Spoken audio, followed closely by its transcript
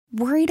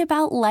Worried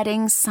about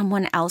letting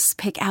someone else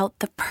pick out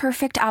the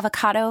perfect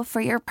avocado for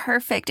your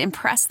perfect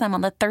impress them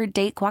on the third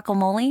date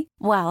guacamole?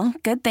 Well,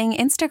 good thing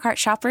Instacart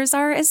shoppers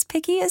are as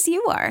picky as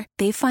you are.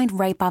 They find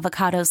ripe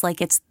avocados like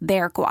it's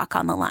their guac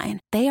on the line.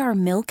 They are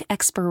milk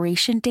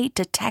expiration date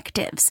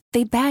detectives.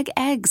 They bag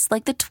eggs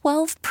like the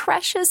 12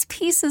 precious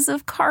pieces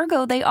of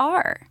cargo they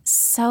are.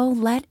 So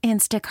let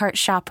Instacart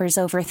shoppers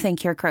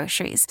overthink your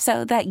groceries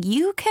so that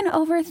you can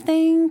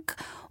overthink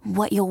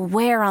what you'll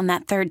wear on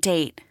that third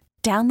date.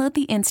 Download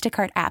the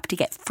Instacart app to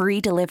get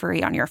free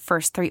delivery on your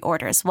first 3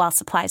 orders while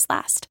supplies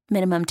last.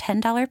 Minimum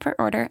 $10 per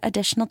order.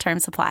 Additional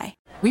terms apply.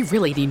 We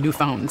really need new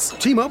phones.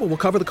 T-Mobile will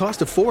cover the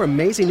cost of 4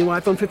 amazing new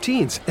iPhone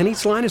 15s, and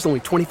each line is only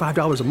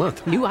 $25 a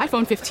month. New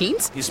iPhone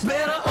 15s? It's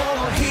better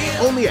over here.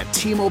 Only at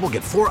T-Mobile,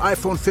 get 4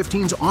 iPhone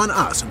 15s on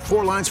us and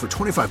 4 lines for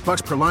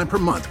 $25 per line per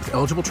month with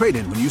eligible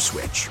trade-in when you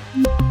switch.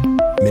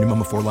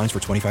 Minimum of 4 lines for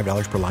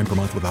 $25 per line per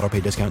month with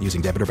autopay discount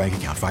using debit or bank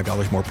account.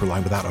 $5 more per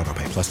line without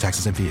autopay, plus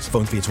taxes and fees.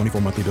 Phone fee at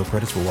 24 monthly bill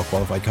credits for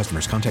well-qualified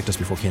customers. Contact us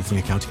before canceling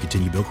account to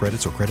continue bill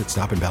credits or credit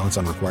stop and balance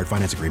on required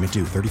finance agreement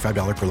due.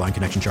 $35 per line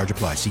connection charge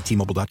applies. See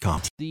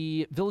T-Mobile.com.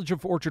 The Village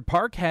of Orchard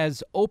Park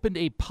has opened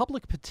a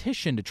public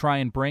petition to try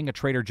and bring a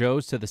Trader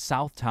Joe's to the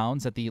South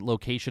Towns at the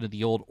location of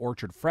the old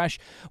Orchard Fresh.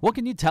 What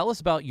can you tell us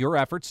about your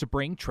efforts to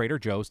bring Trader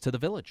Joe's to the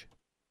village?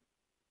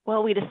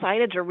 Well, we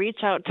decided to reach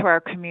out to our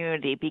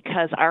community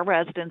because our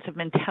residents have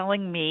been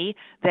telling me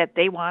that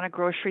they want a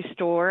grocery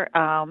store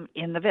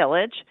in the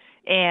village,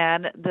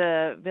 and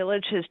the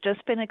village has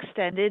just been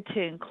extended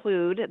to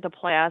include the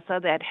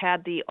plaza that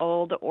had the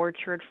old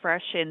Orchard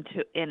Fresh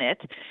in it.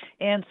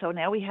 And so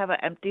now we have an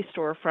empty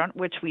storefront,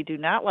 which we do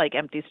not like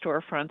empty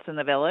storefronts in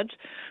the village.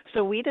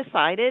 So we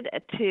decided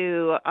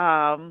to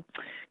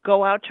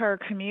go out to our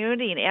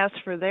community and ask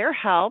for their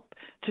help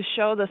to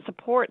show the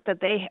support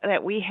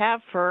that we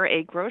have for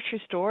a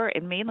grocery store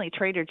and mainly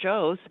Trader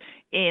Joe's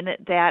in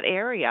that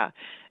area.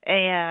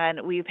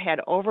 And we've had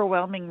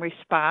overwhelming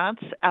response.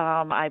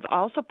 I've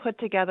also put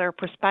together a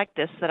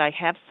prospectus that I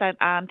have sent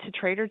on to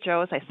Trader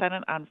Joe's. I sent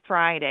it on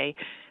Friday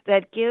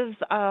that gives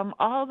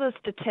all the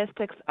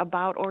statistics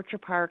about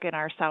Orchard Park in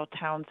our South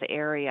Towns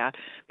area.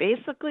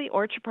 Basically,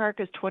 Orchard Park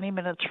is 20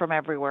 minutes from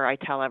everywhere, I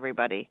tell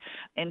everybody.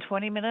 In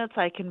 20 minutes,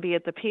 I can be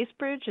at the Peace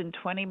Bridge. In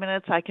 20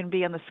 minutes, I can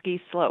be on the ski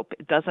slope.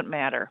 It doesn't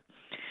matter.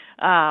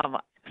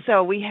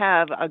 So we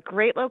have a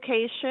great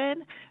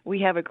location.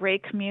 We have a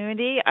great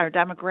community. Our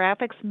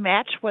demographics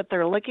match what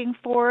they're looking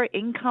for,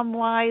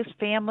 income-wise,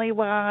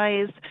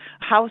 family-wise,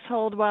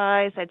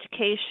 household-wise,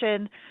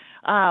 education.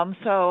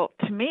 So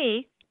to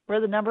me, we're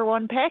the number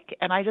one pick,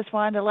 and I just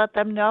wanted to let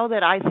them know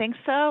that I think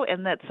so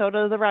and that so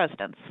do the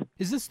residents.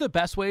 Is this the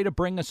best way to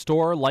bring a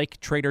store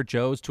like Trader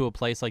Joe's to a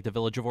place like the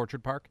Village of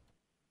Orchard Park?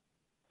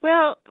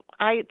 Well,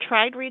 I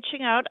tried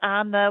reaching out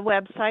on the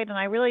website, and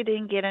I really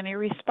didn't get any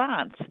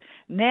response.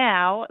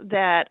 Now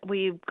that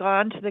we've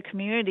gone to the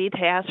community to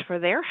ask for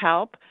their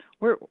help,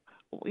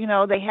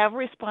 they have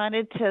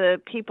responded to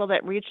people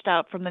that reached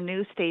out from the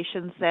news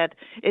stations that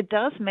it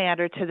does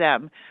matter to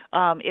them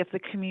if the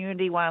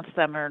community wants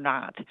them or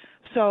not.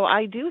 So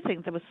I do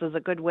think that this is a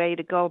good way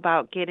to go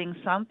about getting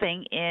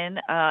something in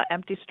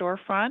empty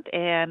storefront,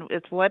 and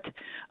it's what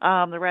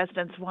the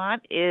residents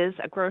want is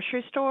a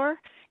grocery store,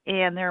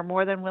 and they're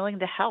more than willing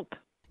to help.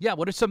 Yeah,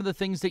 what are some of the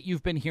things that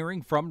you've been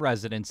hearing from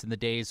residents in the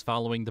days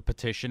following the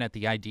petition at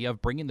the idea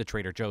of bringing the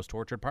Trader Joe's to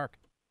Orchard Park?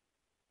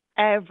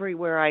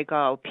 Everywhere I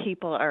go,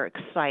 people are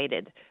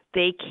excited.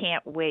 They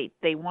can't wait.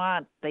 They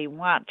want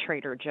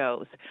Trader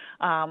Joe's.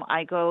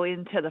 I go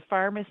into the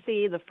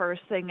pharmacy. The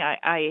first thing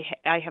I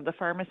have the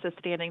pharmacist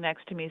standing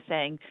next to me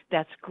saying,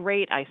 "That's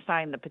great. I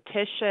signed the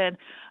petition.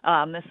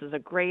 This is a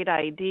great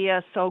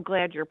idea. So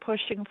glad you're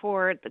pushing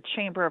for it." The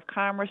Chamber of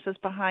Commerce is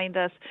behind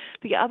us.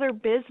 The other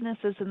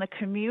businesses in the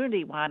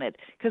community want it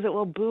because it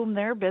will boom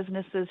their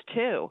businesses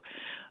too.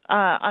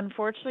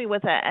 Unfortunately,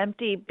 with an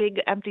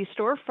big empty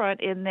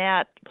storefront in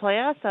that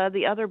plaza,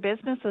 the other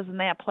businesses in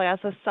that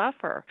plaza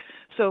suffer.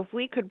 So if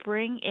we could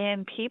bring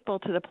in people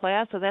to the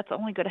plaza, that's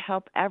only going to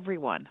help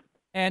everyone.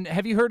 And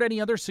have you heard any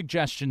other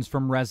suggestions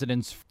from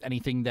residents,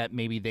 anything that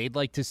maybe they'd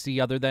like to see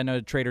other than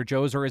a Trader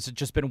Joe's, or has it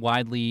just been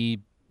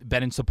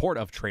in support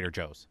of Trader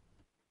Joe's?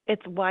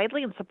 It's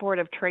widely in support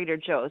of Trader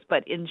Joe's,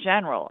 but in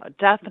general,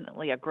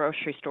 definitely a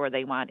grocery store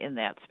they want in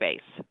that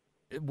space.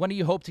 When do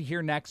you hope to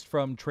hear next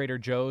from Trader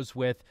Joe's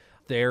with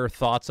their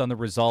thoughts on the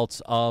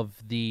results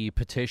of the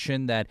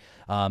petition that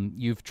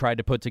you've tried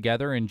to put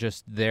together and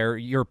just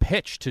your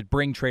pitch to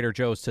bring Trader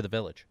Joe's to the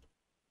village?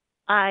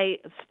 I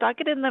stuck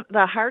it in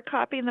the hard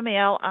copy in the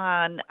mail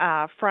on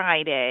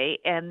Friday,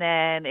 and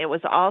then it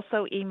was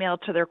also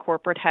emailed to their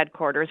corporate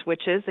headquarters,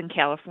 which is in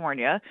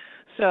California.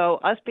 So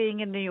us being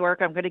in New York,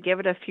 I'm going to give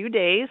it a few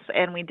days,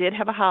 and we did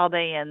have a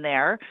holiday in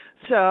there.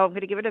 So I'm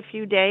going to give it a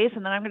few days,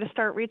 and then I'm going to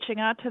start reaching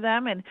out to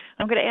them, and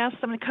I'm going to ask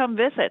them to come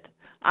visit.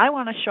 I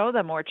want to show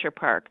them Orchard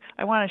Park.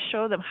 I want to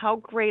show them how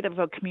great of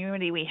a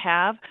community we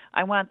have.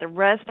 I want the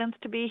residents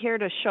to be here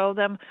to show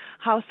them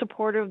how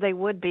supportive they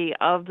would be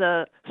of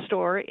the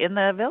store in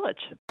the village.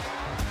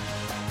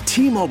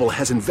 T-Mobile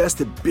has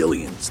invested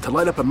billions to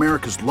light up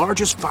America's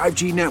largest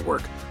 5G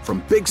network,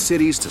 from big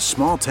cities to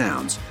small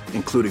towns,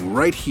 including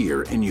right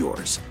here in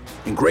yours.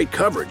 And great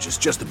coverage is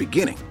just the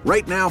beginning.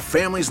 Right now,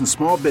 families and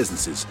small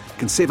businesses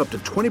can save up to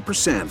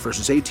 20%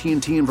 versus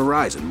AT&T and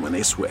Verizon when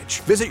they switch.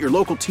 Visit your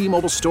local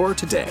T-Mobile store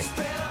today.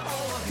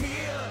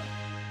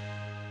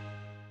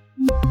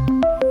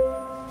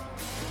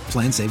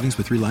 Plan savings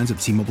with 3 lines of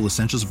T-Mobile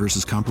Essentials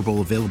versus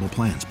comparable available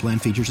plans. Plan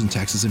features and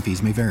taxes and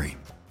fees may vary.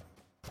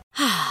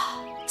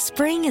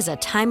 Spring is a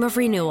time of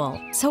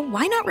renewal, so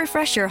why not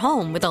refresh your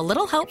home with a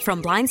little help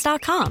from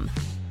Blinds.com?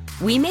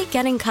 We make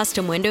getting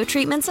custom window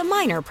treatments a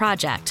minor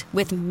project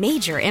with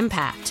major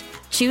impact.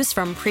 Choose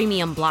from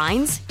premium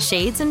blinds,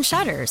 shades, and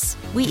shutters.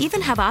 We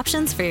even have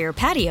options for your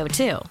patio,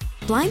 too.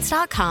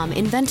 Blinds.com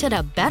invented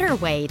a better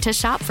way to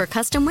shop for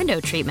custom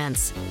window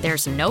treatments.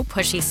 There's no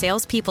pushy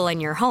salespeople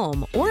in your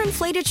home or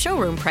inflated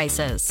showroom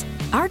prices.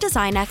 Our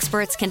design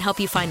experts can help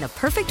you find the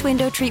perfect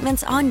window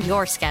treatments on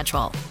your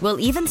schedule. We'll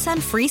even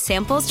send free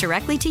samples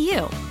directly to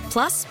you.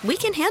 Plus, we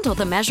can handle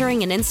the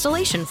measuring and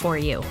installation for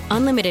you.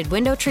 Unlimited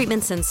window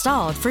treatments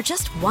installed for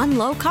just one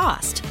low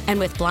cost. And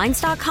with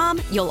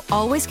Blinds.com, you'll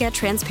always get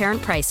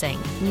transparent pricing.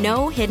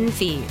 No hidden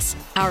fees.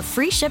 Our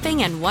free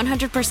shipping and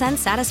 100%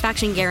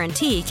 satisfaction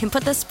guarantee can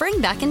put the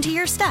spring back into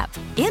your step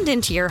and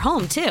into your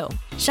home, too.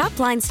 Shop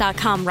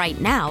Blinds.com right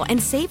now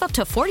and save up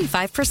to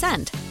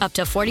 45%. Up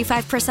to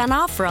 45%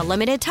 off for a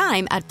limited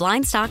time at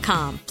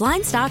Blinds.com.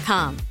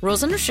 Blinds.com.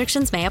 Rules and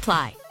restrictions may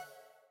apply.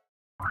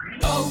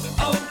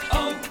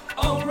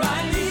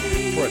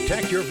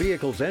 Protect your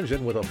vehicle's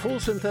engine with a full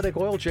synthetic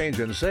oil change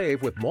and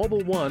save with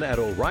Mobile One at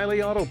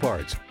O'Reilly Auto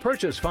Parts.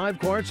 Purchase 5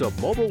 quarts of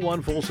Mobile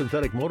One full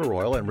synthetic motor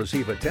oil and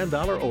receive a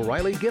 $10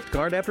 O'Reilly gift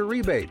card after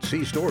rebate.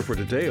 See store for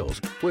details.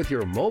 With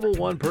your Mobile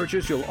One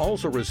purchase, you'll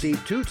also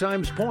receive 2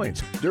 times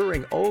points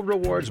during O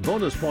Rewards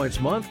Bonus Points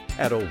Month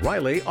at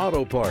O'Reilly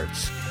Auto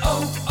Parts.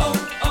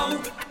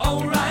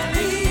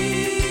 O'Reilly